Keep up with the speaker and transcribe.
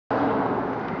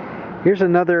Here's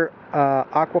another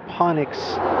aquaponics,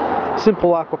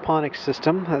 simple aquaponics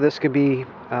system. This can be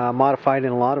modified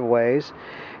in a lot of ways.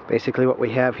 Basically what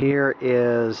we have here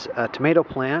is a tomato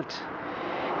plant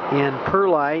in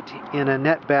perlite in a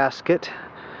net basket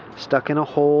stuck in a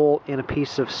hole in a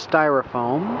piece of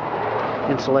styrofoam,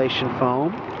 insulation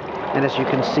foam. And as you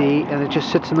can see, and it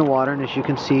just sits in the water, and as you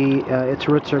can see, its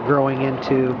roots are growing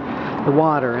into the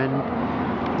water. And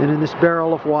in this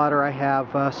barrel of water I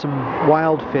have some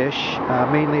wild fish,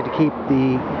 mainly to keep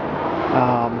the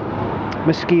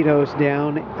mosquitoes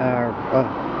down,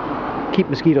 keep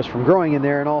mosquitoes from growing in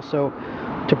there, and also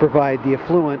to provide the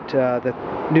effluent, the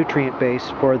nutrient base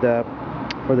for the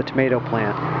tomato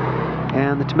plant.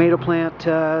 And the tomato plant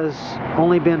has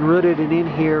only been rooted and in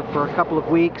here for a couple of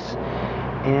weeks,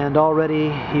 and already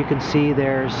you can see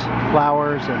there's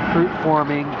flowers and fruit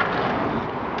forming.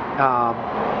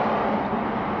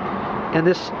 And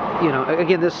this,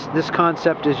 again, this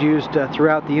concept is used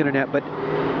throughout the internet, but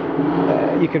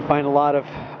you can find a lot of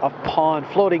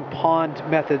floating pond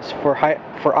methods for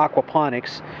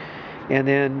aquaponics, and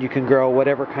then you can grow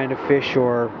whatever kind of fish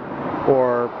or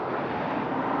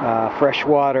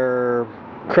freshwater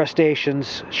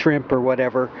crustaceans, shrimp or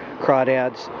whatever,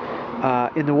 crawdads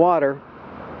in the water,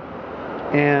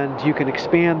 and you can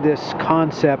expand this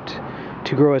concept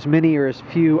to grow as many or as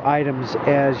few items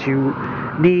as you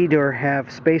need or have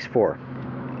space for.